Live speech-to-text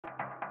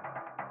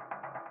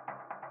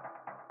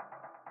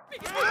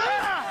Get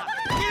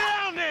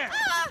down there!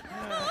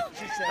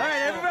 All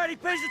right, everybody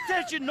pays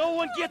attention. No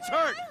one gets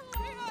hurt.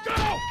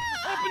 Go!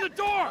 Open the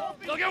door!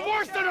 They'll get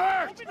worse than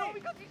hurt!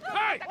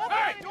 Hey!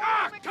 Hey!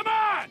 Ah! Come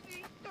on!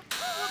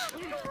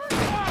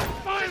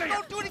 Oh, finally!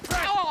 Don't do anything!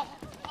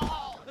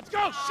 Let's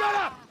go! Shut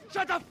up!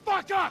 Shut the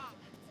fuck up!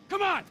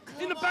 Come on!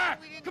 In the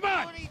back! Come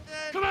on!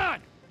 Come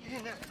on!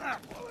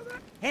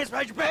 Hands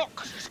behind your back.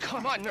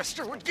 Come on,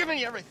 mister. We're giving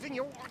you everything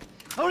you want.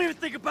 Don't even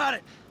think about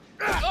it.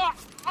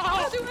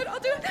 I'll do it, I'll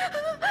do it.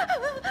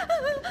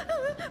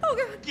 Oh,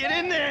 God. Get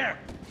in there.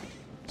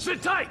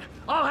 Sit tight!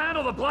 I'll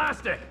handle the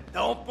blasting!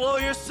 Don't blow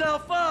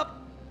yourself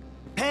up.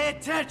 Pay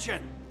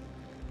attention.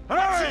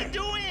 What's he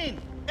doing?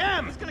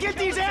 Em, get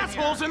these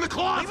assholes in the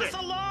closet. Leave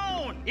us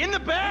alone. In the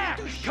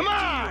back. Come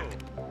on.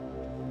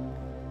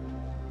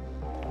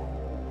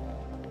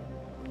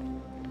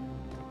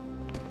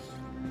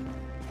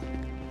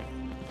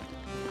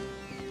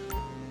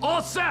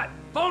 All set!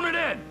 Phone it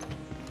in!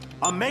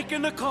 I'm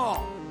making the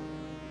call.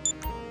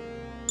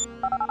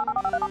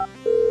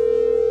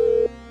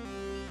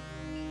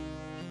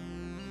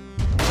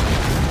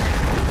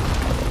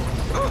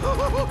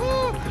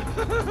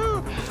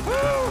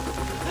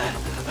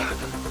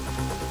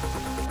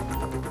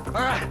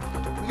 All right,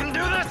 we gonna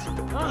do this?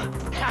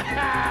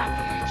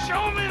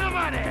 Show me the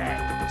money!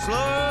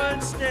 Slow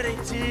and steady,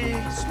 T.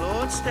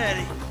 Slow and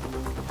steady.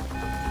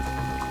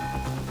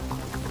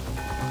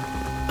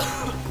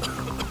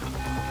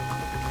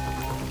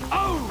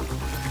 Oh!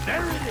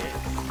 There it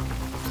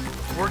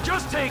is! We're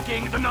just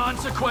taking the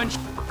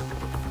non-sequential...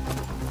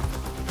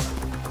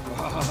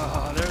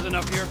 there's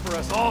enough here for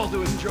us all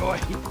to enjoy.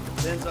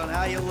 Depends on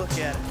how you look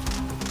at it.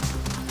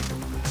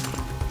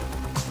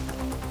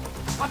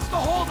 What's the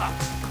holdup?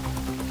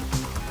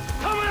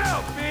 Coming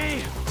out,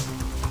 B!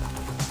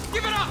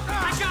 Give it up!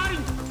 I got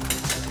him!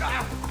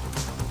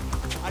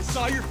 I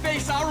saw your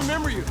face. I'll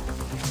remember you.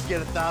 You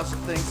get 1,000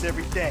 things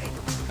every day.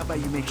 How about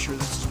you make sure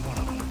this is one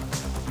of them?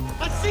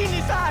 I've seen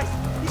his eyes.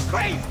 He's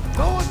crazy.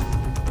 No one...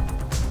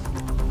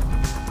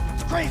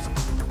 It's crazy.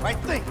 Right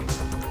think.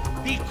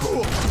 Be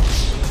cool.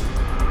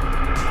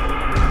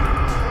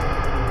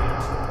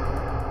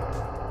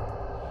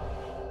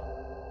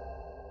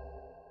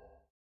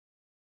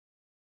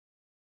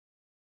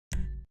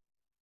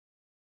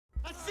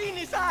 I've seen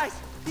his eyes.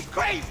 He's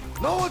crazy.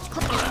 No one's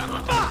crazy.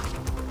 Fuck!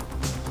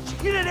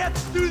 You didn't have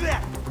to do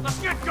that. Let's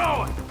get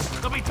going!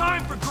 There'll be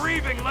time for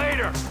grieving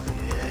later!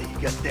 Yeah, you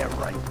got that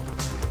right.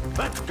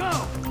 Let's go!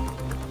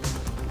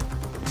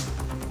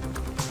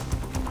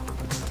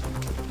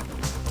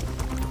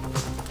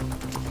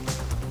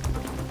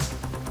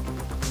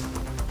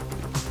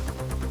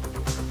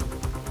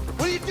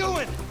 What are you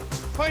doing?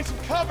 Find some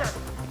cover.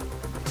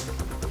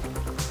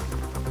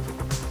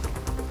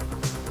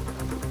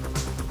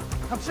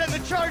 I'm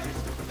setting the charges.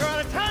 They're on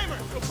a timer,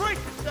 so brace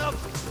yourselves.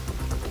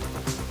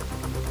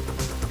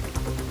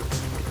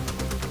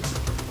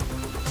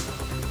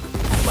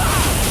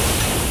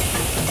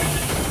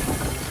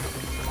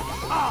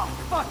 Oh,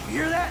 fuck, you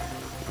hear that?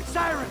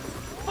 Siren.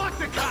 Fuck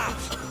the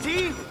cops!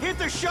 T, hit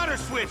the shutter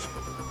switch.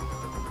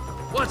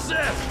 What's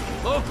this?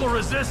 Local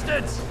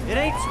resistance? It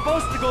ain't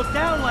supposed to go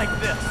down like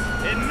this.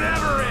 It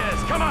never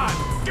is! Come on!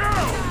 Go!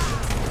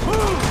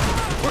 Move!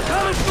 We're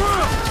coming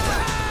through!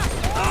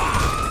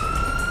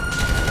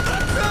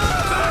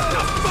 Back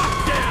the fuck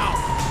down!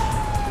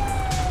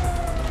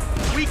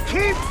 We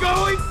keep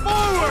going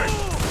forward!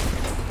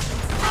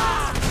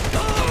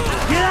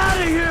 Get out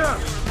of here!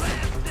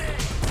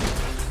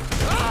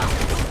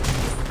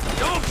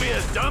 Don't be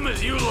as dumb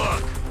as you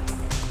look!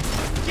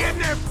 Get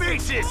in their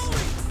faces!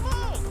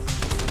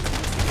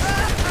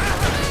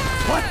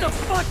 What the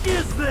fuck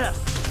is this?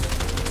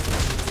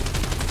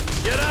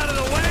 Get out of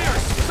the way or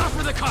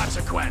suffer the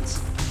consequence!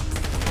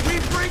 We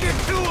bring it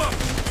to them!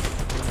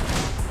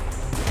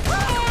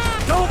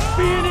 Don't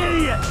be an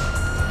idiot!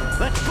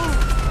 Let's move!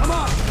 Come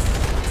on!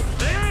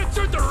 They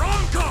answered the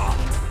wrong call!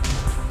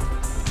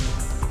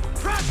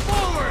 Press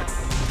forward!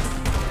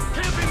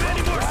 Can't be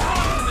many more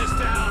calls in this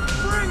town!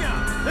 Bring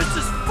 'em! This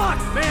is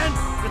fucked, man!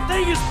 The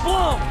thing is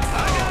blown! I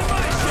got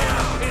my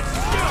share! It's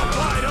still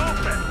wide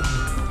open!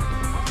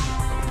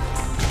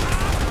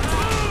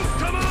 Move!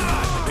 Come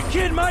on! The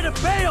kid might have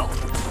bailed!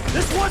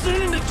 This wasn't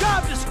in the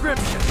job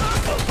description!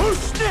 Who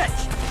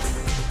snitched?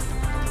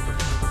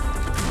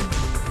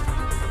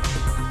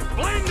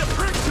 Blame the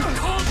pricks who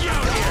called you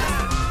out here!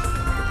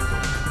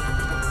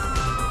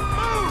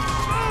 Move!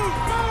 Move!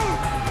 Move!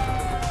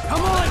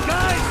 Come on,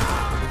 guys!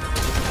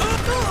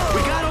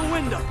 We got a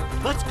window.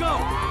 Let's go!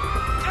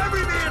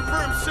 Every man for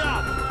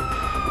himself!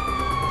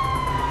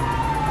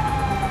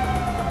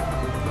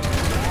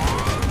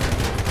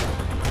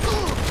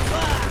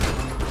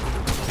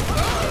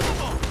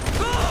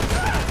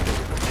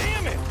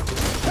 Damn it!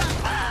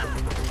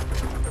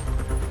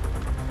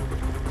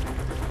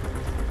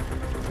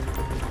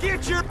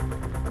 Get your...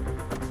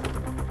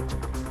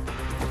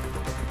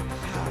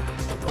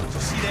 Did you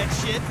see that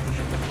shit?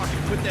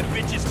 Fucking put that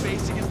bitch's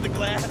face against the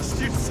glass.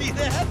 Did you see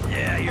that?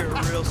 Yeah, you're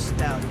a real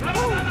stout.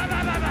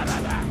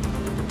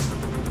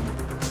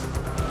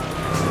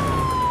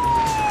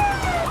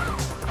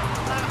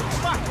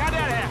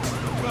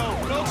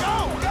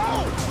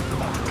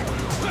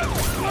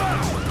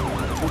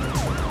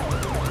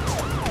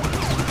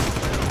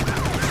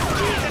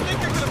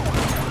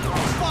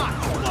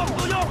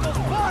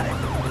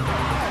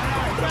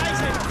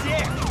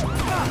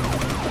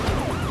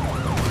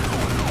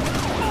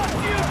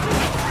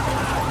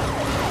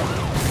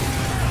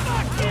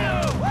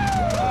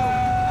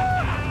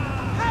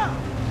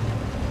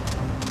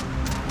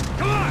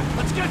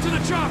 Let's get to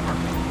the chopper!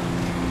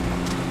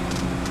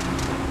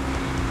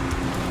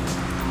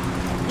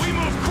 We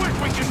move quick,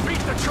 we can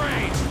beat the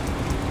train!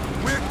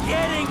 We're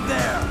getting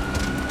there!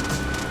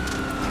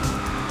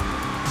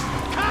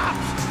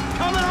 Cops!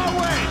 Coming our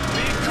way!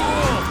 Be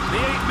cool! They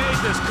ain't made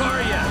this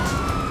car yet!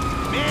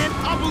 Man,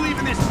 I'll believe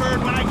in this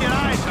bird when I get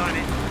eyes on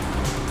it.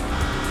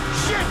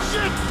 Shit,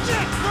 shit,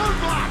 shit!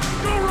 Roadblock!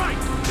 Go right!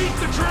 Beat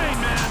the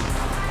train, man!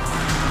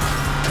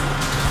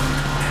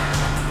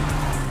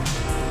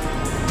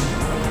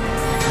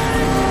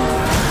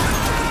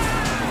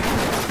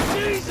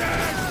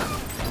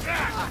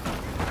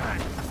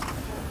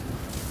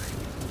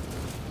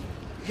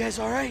 You guys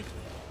all right?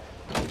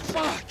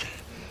 Fuck!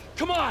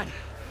 Come on!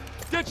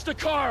 Ditch the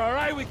car, all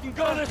right? We can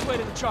go this way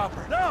to the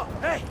chopper. No!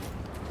 Hey!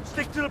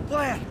 Stick to the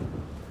plan!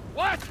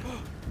 What?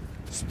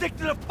 Stick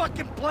to the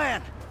fucking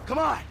plan! Come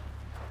on!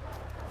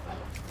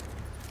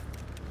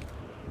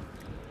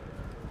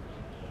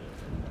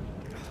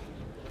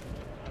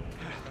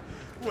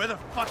 Where the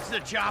fuck's the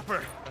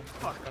chopper?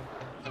 Fuck.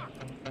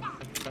 I'm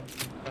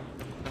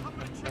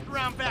gonna check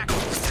around back.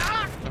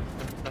 Ah!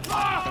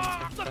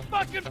 Ah! The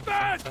fucking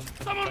bed!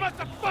 Someone must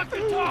have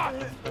fucking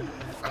talked!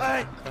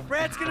 Alright,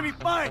 Brad's gonna be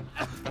fine.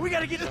 We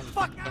gotta get the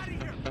fuck out of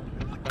here.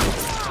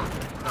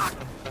 Fuck!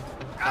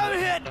 I'm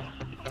hit!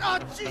 Oh,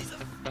 Jesus!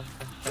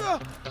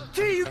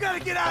 T, you gotta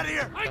get out of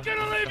here! I'm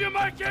gonna leave you,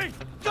 Mikey!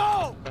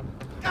 Go!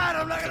 God,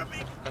 I'm not gonna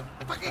be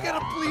fucking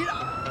gonna bleed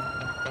out.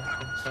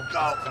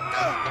 Go!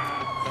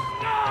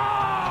 No!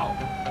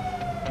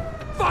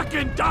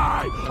 Fucking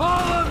die!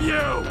 All of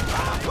you!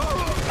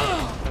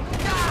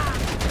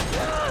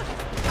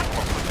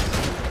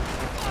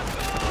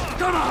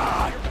 Come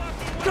on!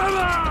 Come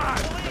on!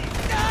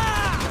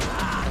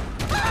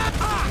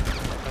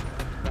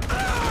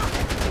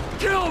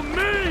 Kill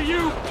me,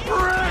 you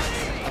prick!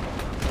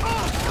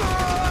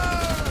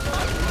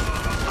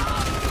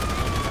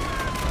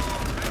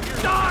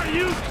 Die,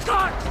 you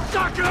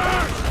cocksucker!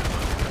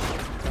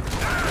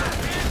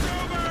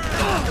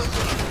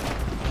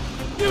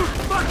 You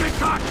fucking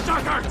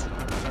cocksuckers!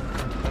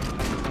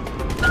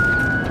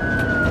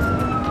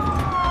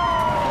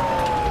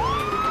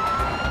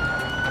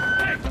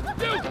 Hey,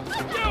 you,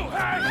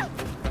 hey!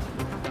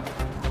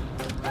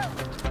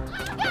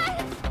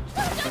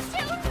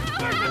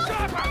 Where's the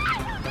chopper?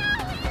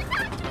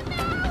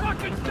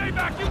 Fucking stay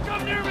back! You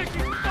come near me, you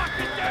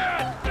fucking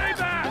dead! Stay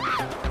back!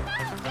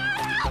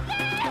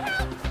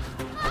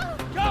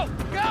 Go!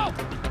 Go!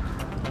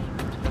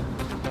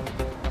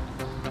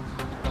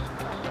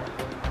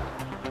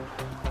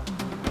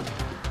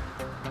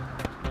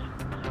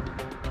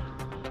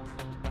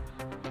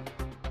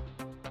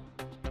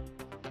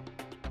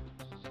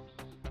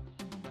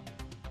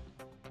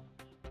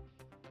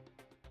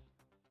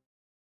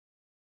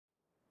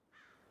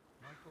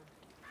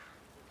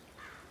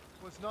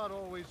 Was not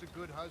always a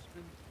good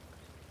husband,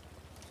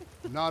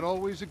 not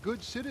always a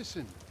good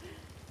citizen.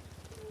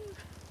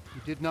 He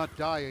did not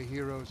die a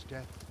hero's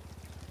death,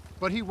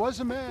 but he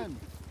was a man.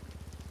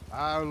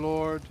 Our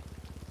Lord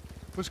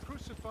was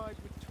crucified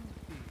with 2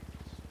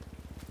 thieves,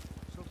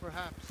 so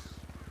perhaps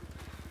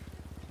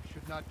we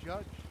should not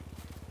judge.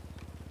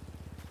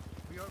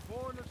 We are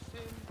born of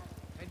sin,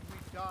 and we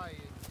die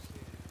in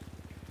sin.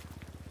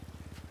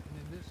 And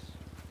in this,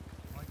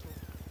 Michael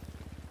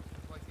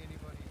is like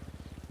anybody else.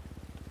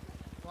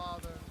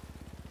 Father,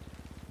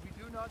 we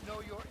do not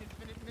know your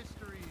infinite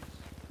mysteries,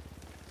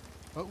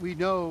 but we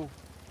know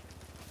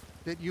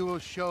that you will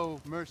show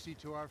mercy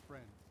to our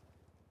friend.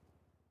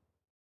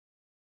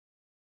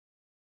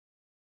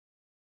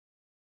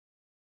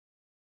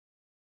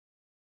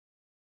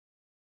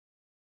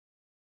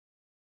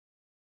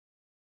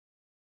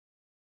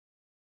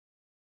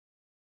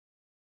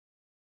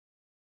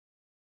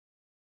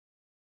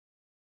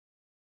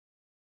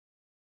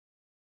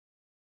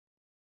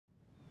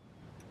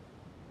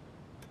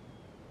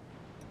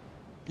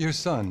 Your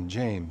son,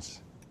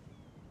 James.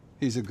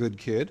 He's a good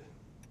kid.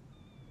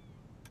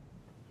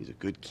 He's a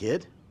good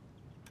kid?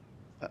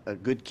 A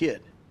good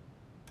kid?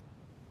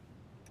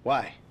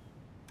 Why?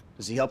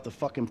 Does he help the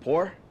fucking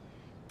poor?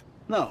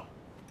 No.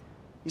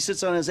 He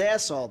sits on his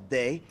ass all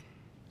day,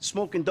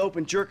 smoking dope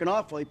and jerking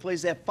off while he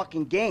plays that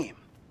fucking game.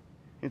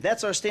 If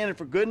that's our standard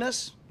for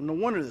goodness, no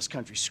wonder this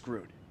country's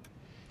screwed.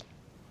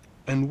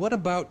 And what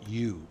about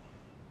you?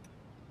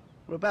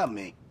 What about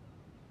me?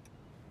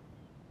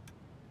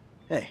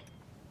 Hey.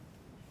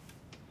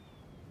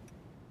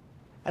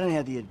 I don't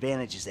have the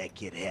advantages that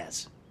kid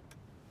has.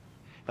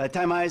 By the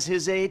time I was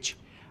his age,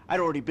 I'd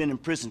already been in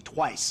prison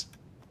twice.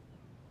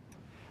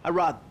 I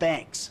robbed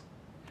banks.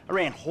 I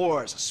ran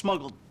whores. I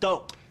smuggled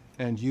dope.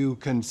 And you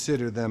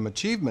consider them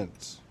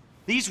achievements?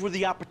 These were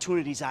the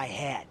opportunities I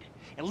had.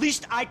 At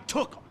least I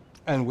took them.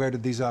 And where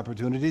did these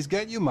opportunities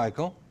get you,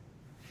 Michael?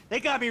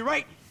 They got me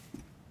right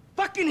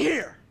fucking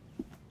here.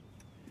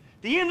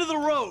 The end of the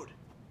road.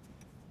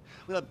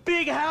 With a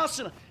big house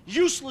and a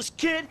useless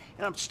kid,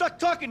 and I'm stuck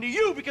talking to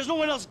you because no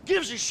one else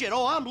gives a shit.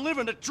 Oh, I'm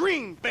living a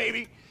dream,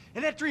 baby.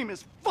 And that dream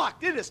is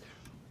fucked. It is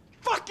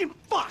fucking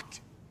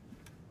fucked.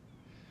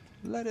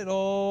 Let it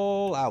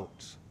all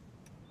out.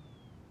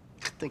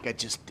 think I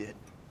just did.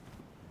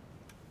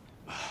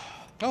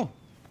 Oh,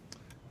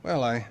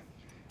 well, I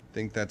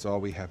think that's all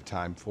we have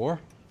time for.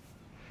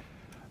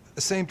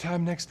 The same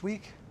time next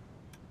week?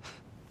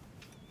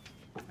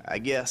 I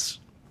guess.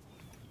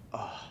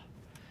 I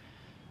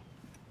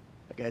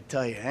gotta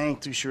tell you, I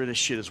ain't too sure this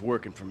shit is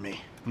working for me.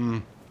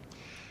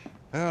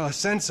 Well, a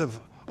sense of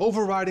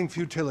overriding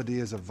futility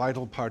is a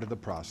vital part of the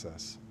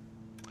process.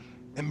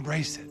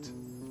 Embrace it.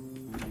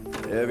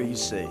 Whatever you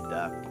say,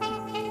 Doc.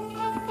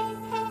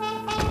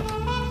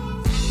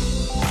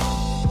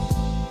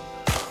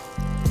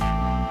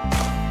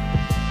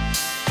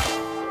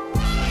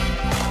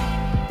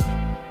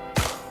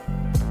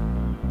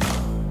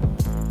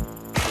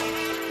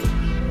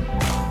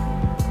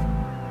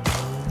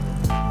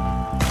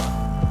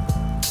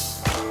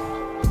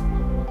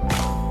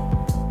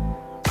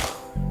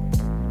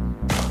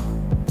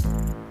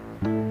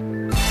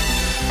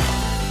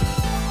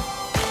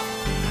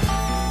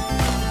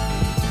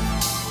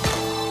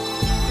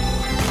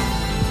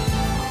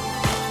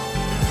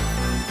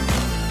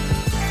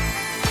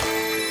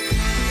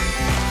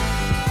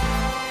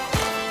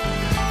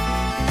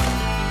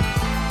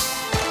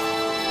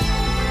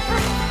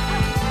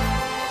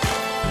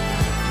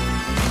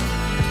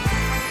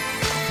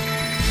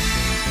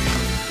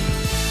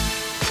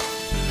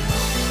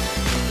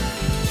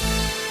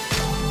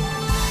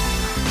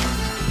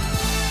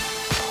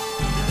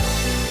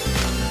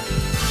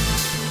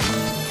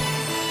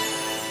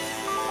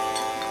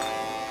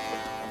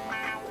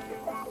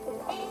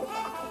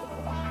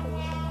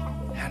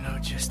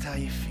 Just how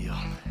you feel.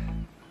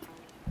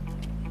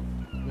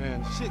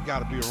 Man, shit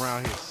gotta be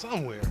around here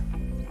somewhere.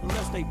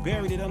 Unless they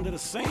buried it under the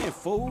sand,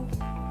 fool.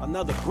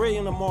 Another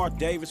brilliant Lamar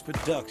Davis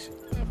production.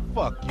 Man,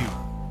 fuck you.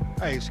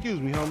 Hey, excuse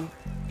me, homie.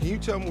 Can you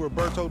tell me where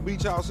Berto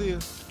Beach House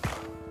is?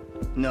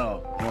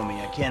 No,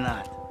 homie, I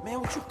cannot.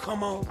 Man, would you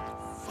come on?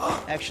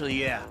 Fuck. Actually,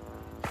 yeah.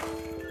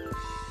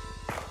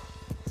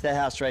 It's that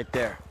house right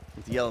there,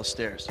 with the yellow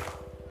stairs.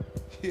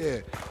 Yeah,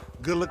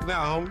 good looking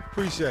out, homie.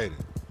 Appreciate it.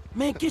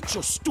 Man, get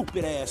your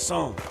stupid ass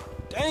on.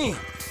 Damn,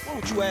 why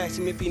don't you ask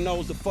him if he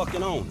knows the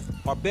fucking owner?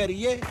 Or better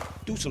yet,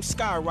 do some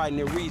skywriting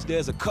that reads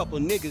there's a couple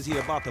of niggas here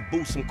about to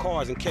boost some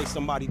cars in case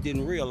somebody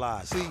didn't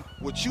realize. See,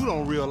 what you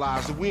don't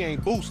realize is we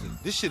ain't boosting.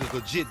 This shit is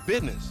legit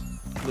business.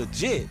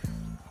 Legit?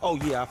 Oh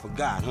yeah, I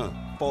forgot, huh?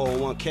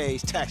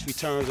 401ks, tax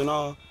returns and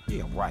all?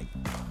 Yeah, right.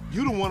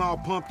 You the one all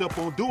pumped up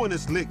on doing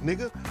this lick,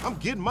 nigga. I'm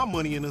getting my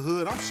money in the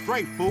hood. I'm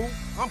straight, fool.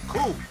 I'm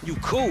cool. You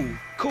cool?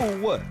 Cool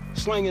what?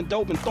 Slinging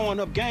dope and throwing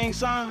up gang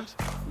signs?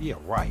 Yeah,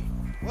 right.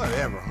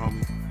 Whatever,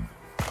 homie.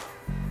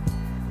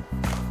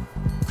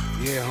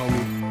 Yeah,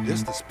 homie.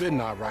 This the spin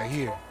knot right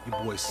here.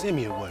 Your boy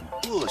Simeon wasn't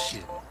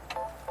bullshitting.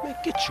 Man,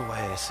 get your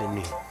ass in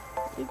there.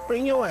 Hey,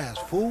 bring your ass,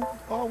 fool.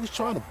 Always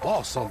trying to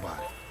boss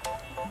somebody.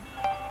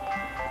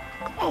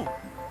 Come on.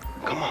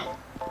 Come on.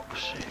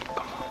 Shit,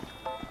 come on.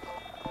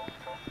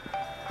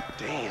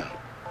 Damn.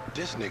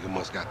 This nigga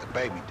must got the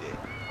baby dick.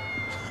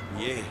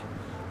 Yeah,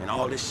 and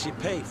all this shit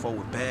paid for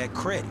with bad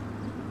credit.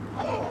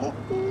 Oh,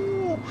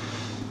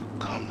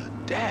 come to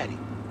daddy.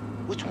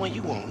 Which one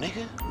you want,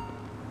 nigga?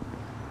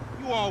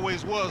 You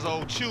always was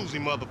old choosy,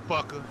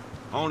 motherfucker.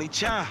 Only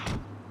child.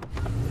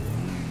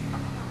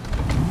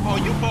 Oh,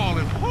 you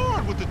ballin'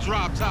 hard with the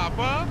drop top,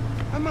 huh?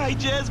 I might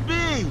just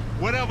be.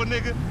 Whatever,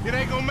 nigga. It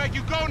ain't gonna make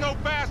you go no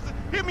faster.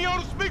 Hit me on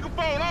the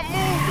speakerphone. I'm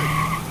moving.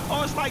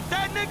 Oh, it's like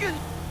that, nigga?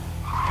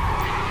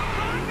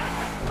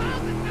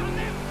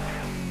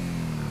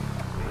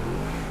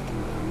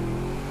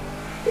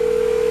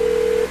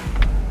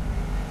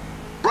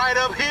 Right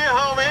up here,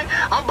 homie.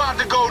 I'm about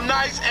to go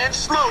nice and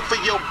slow for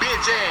your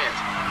bitch ass.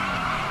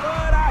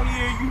 But I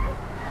hear you.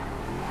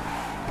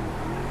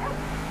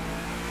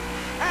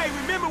 Hey,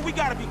 remember we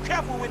gotta be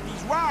careful with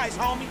these rides,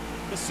 homie.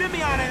 The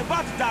Simeon ain't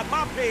about to dock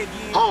my pay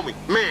again. Homie,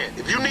 man,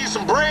 if you need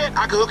some bread,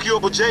 I can hook you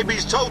up with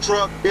JB's tow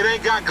truck. It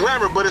ain't got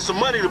glamour, but it's some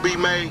money to be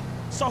made.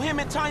 So him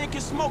and Tanya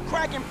can smoke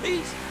crack in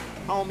peace?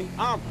 Homie,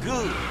 I'm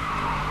good.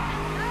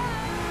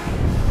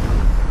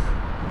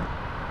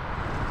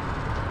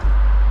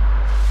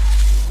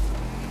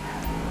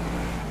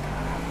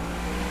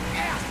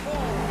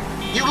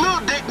 You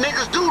little dick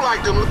niggas do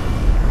like them little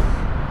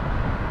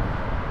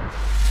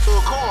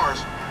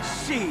cars.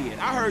 Shit,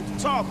 I heard you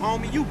talk,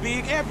 homie. You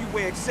big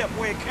everywhere except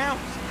where it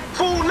counts.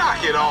 Fool,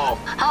 knock it off.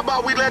 How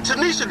about we let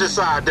Tanisha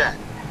decide that?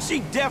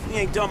 She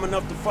definitely ain't dumb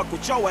enough to fuck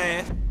with your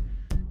ass.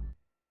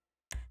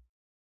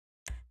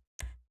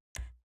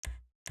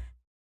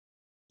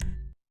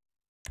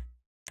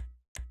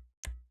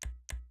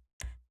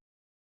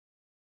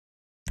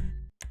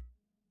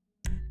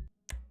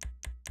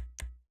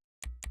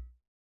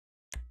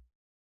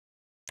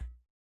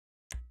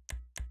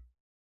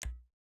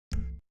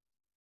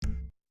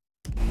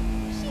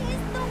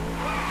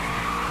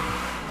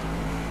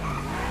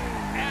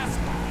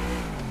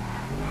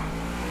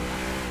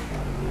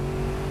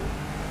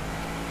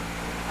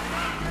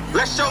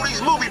 Let's show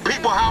these movie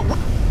people how we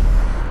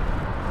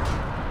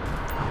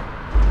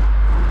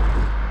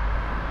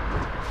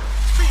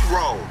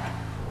roll.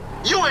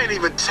 You ain't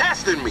even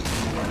testing me.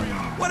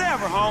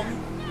 Whatever, homie.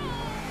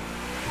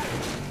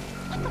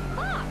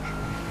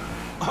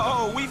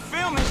 Oh, we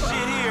filming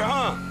shit here,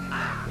 huh?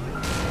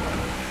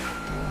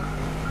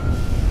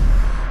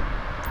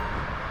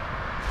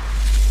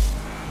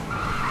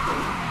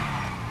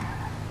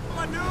 Come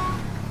on,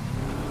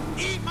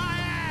 dude. Eat my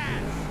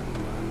ass.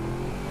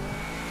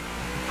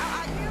 How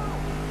are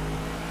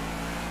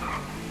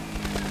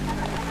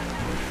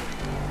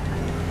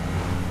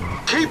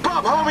you? Keep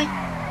up, homie.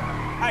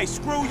 Hey,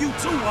 screw you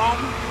too,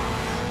 homie.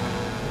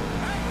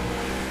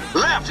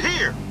 Left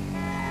here.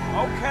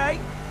 Okay.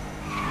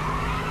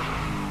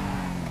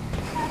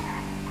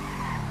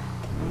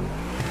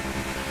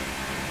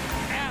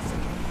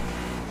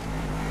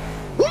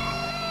 Woo!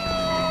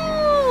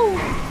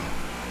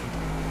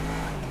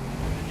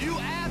 You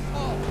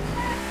asshole.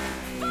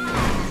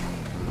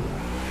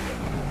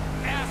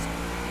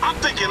 Asshole. I'm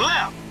thinking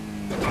left.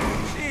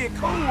 Shit,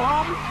 cool,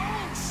 homie.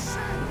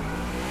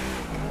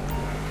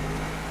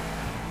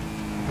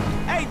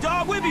 Hey,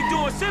 dog, we be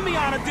doing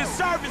Simeon a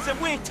disservice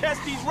if we ain't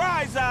test these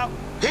rides out.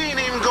 He ain't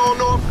even going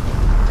north.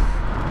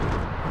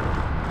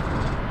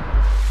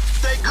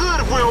 Stay good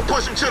if we don't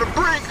push him to the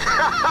brink.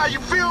 You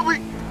feel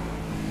me?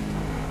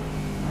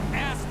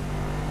 Asshole.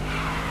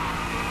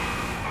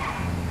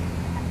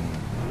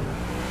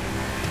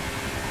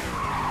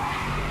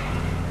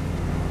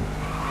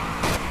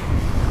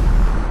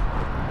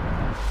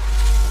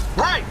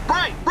 Right.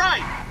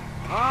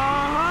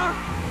 Uh-huh.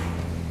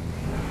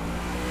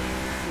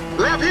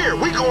 Left here.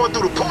 We going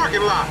through the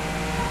parking lot.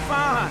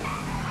 Fine.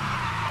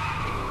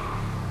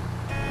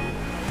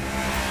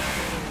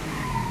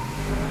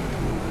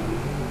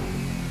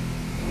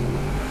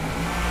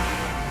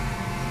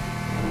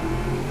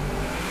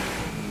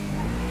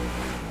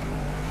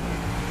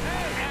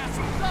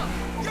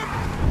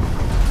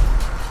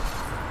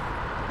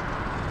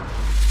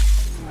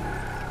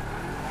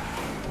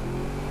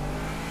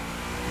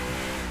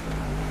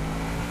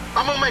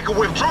 I'm gonna make a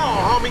withdrawal,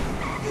 homie.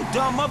 You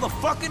dumb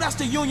motherfucker, that's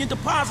the union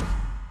deposit.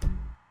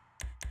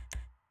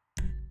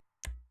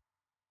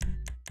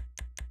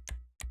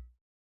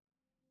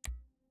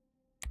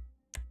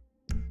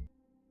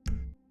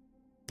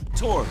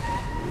 Tour.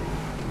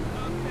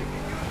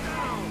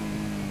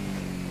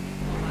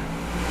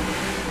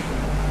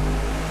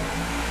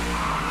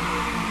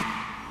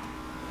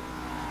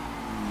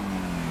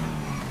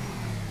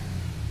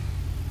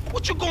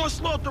 What you going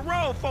slow up the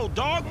road for,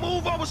 dog?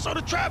 Move over so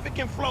the traffic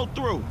can flow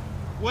through.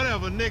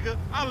 Whatever, nigga.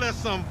 I'll let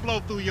something flow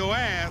through your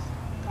ass.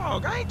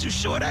 Dog, I ain't too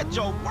sure that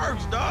joke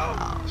works, dog.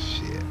 Oh,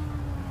 shit.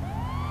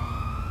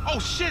 Oh,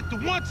 shit, the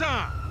one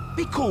time.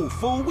 Be cool,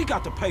 fool. We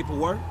got the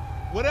paperwork.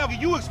 Whatever,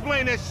 you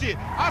explain that shit.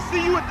 I'll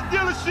see you at the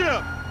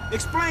dealership.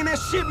 Explain that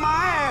shit my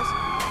ass.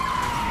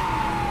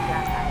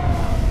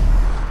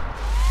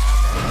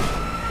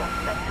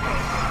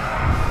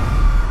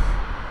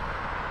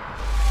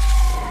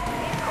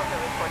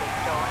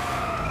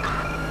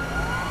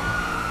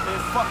 Man,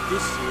 fuck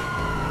this shit.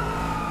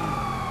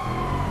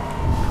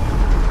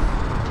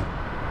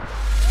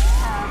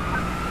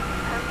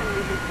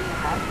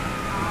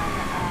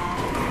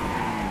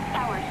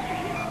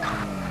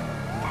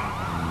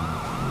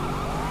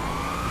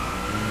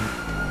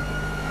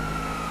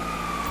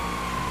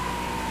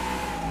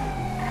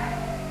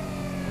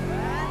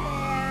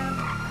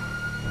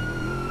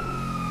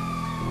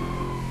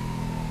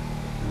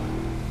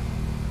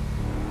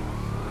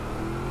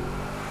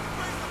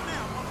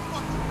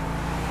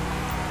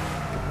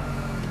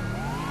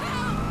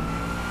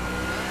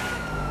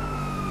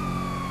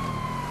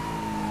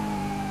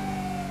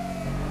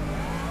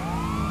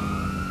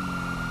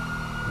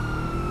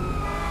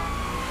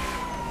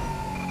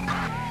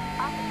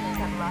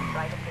 Lost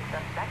sight of the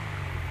suspect.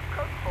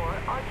 Code 4,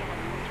 all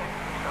units return to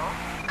control.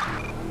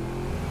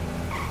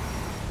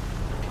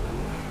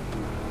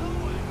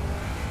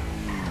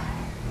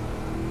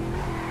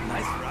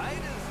 Nice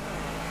ride.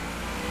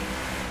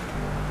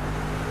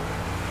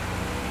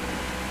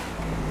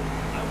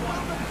 I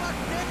want the fuck,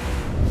 Dick.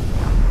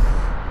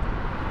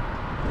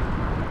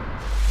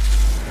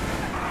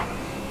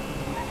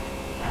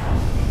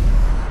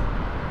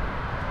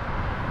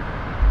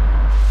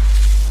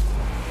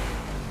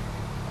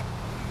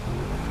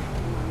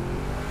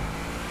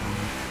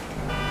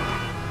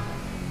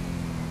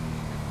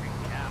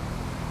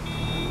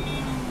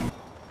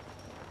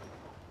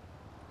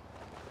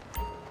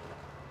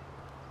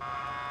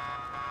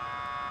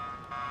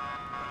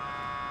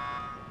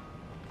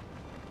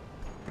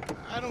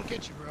 I don't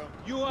get you, bro.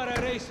 You are a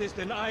racist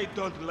and I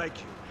don't like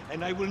you.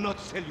 And I will not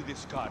sell you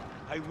this car.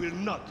 I will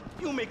not.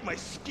 You make my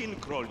skin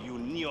crawl, you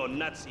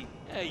neo-Nazi.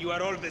 You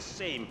are all the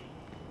same.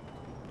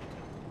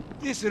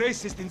 This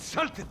racist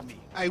insulted me.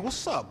 Hey,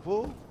 what's up,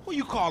 fool? Who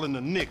you calling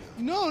a nigga?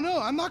 No,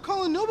 I'm not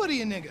calling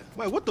nobody a nigga.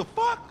 Wait, what the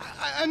fuck?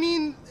 I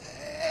mean,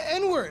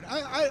 N-word.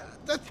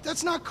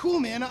 That's not cool,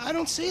 man. I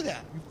don't say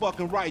that. You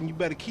fucking right, and you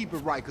better keep it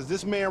right, because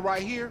this man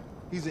right here,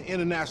 he's an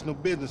international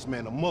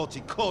businessman, a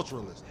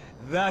multiculturalist.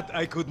 That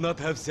I could not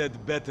have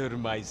said better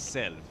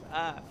myself.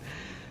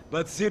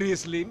 But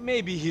seriously,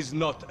 maybe he's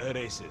not a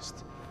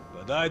racist.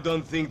 But I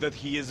don't think that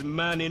he is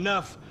man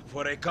enough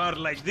for a car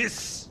like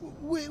this.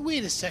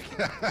 Wait a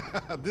second.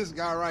 This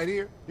guy right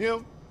here,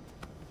 him,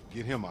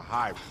 Get him a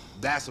hybrid.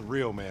 That's a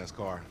real man's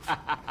car.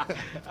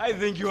 I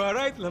think you are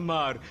right,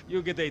 Lamar.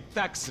 You get a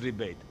tax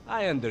rebate.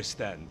 I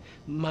understand.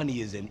 Money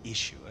is an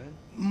issue, eh?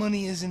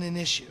 Money isn't an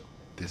issue.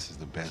 This is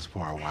the best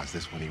part. Watch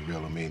this when he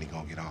reel him in. He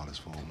gonna get all his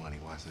full money.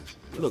 Watch this.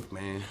 Look,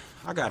 man,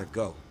 I gotta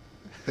go.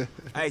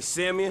 Hey,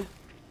 Simeon,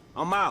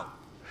 I'm out.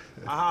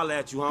 I'll holler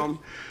at you, homie.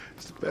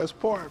 It's the best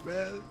part,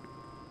 man.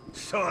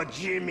 So,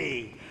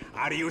 Jimmy,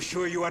 are you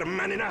sure you are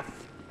man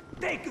enough?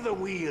 Take the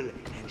wheel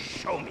and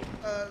show me.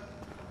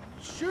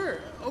 Sure,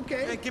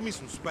 okay. Hey, give me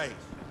some space.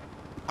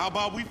 How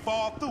about we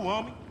fall through,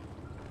 homie?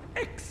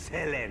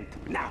 Excellent.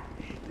 Now,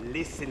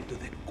 listen to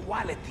the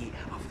quality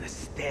of the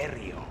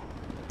stereo.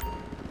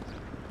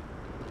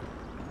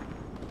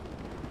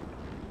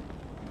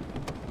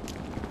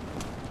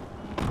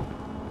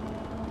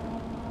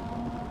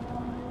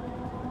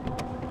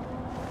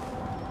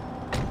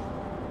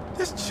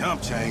 This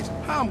chump change.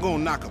 How I'm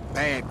gonna knock a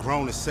bad,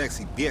 grown and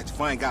sexy bitch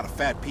if I ain't got a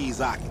fat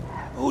Pizzaki?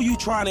 Who you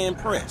trying to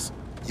impress?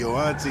 Your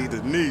auntie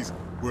Denise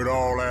with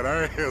all that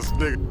ass,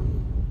 nigga.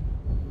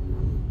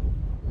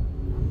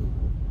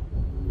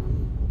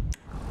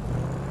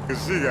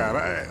 She got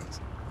ass.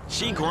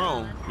 She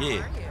grown,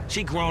 yeah.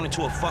 She grown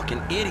into a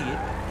fucking idiot.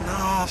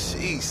 No,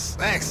 she's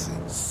sexy.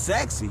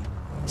 Sexy?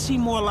 She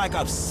more like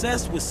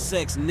obsessed with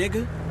sex,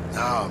 nigga.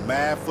 Nah,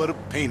 mad for the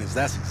penis.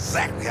 That's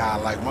exactly how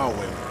I like my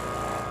women.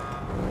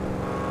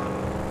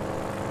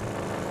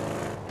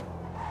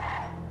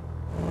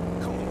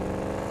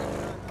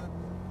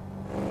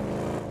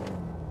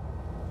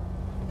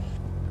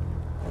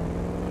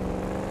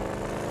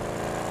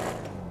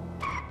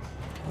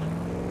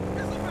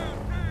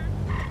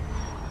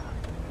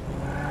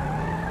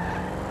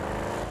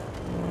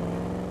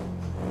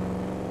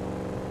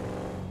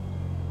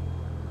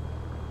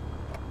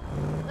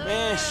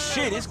 Man,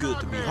 shit, it's good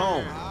to be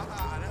home.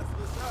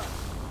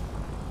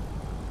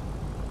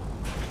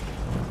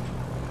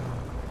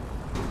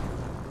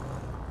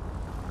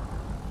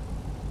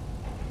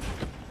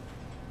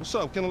 What's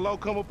up? Can a low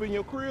come up in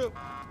your crib?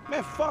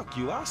 Man, fuck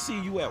you. I'll see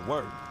you at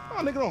work.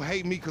 Oh, nigga, don't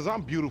hate me because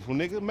I'm beautiful,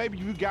 nigga. Maybe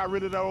if you got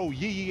rid of that old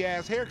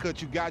yee-yee-ass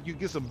haircut you got, you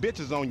get some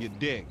bitches on your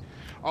dick.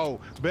 Oh,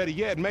 better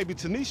yet, maybe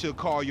Tanisha will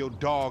call your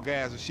dog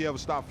ass if she ever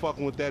stop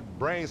fucking with that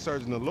brain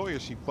surgeon, the lawyer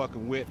she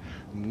fucking with,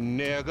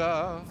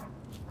 nigga.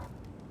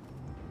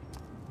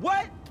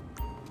 What?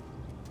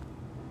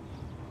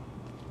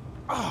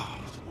 Oh,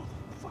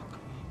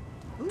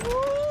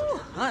 Ooh,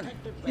 honey.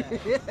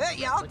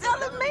 Y'all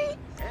telling me?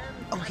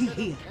 Oh, he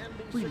here.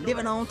 We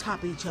living on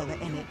top of each other,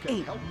 and it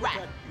ain't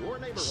right.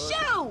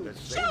 Shoo!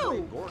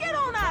 Shoo! Get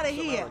on out of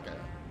here.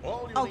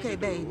 Okay,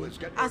 baby.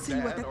 I'll see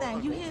you at the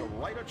thing. You hear?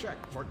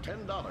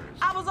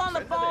 I was on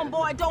the phone,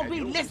 boy. Don't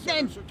be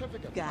listening.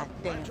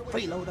 Goddamn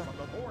freeloader.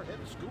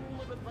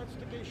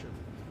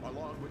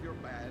 Along with your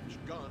badge,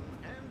 gun,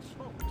 and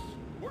smokes.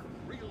 Work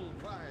real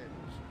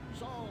crimes,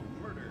 solve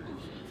murders,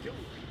 kill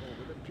people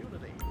with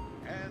impunity,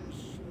 and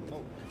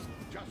smoke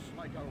just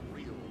like a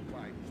real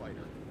crime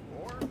fighter.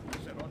 Or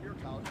sit on your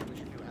couch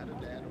wishing you had a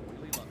dad who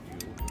really loved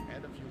you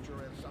and a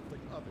future as something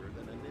other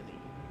than a ninny.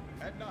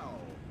 And now,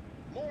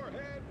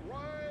 Moorhead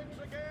rides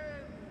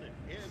again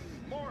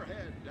in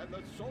Moorhead and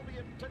the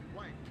Soviet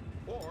Titwank,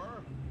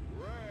 or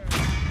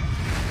Red.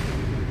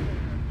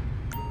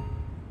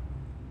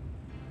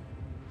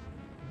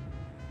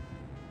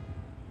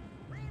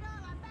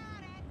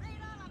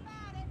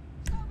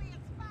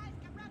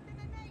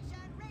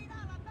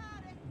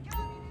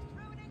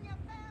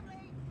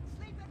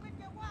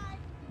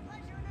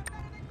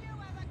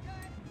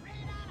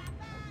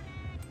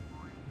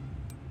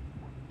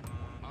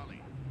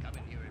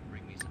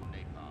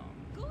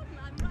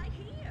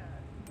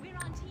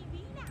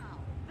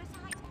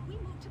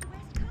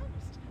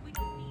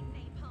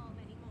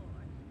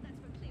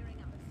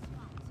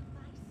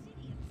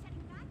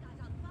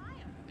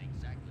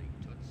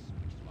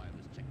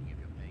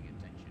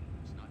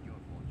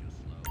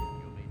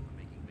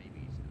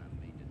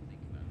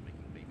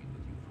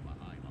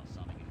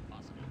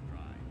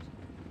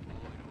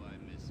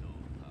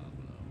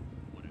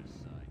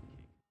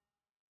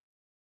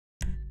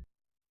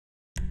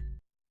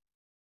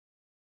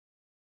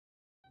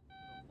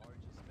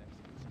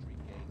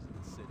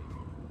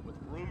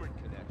 Rumored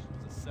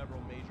connections to several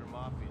major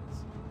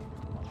mafias.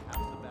 While half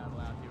the battle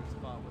out here is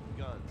fought with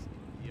guns,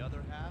 the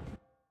other half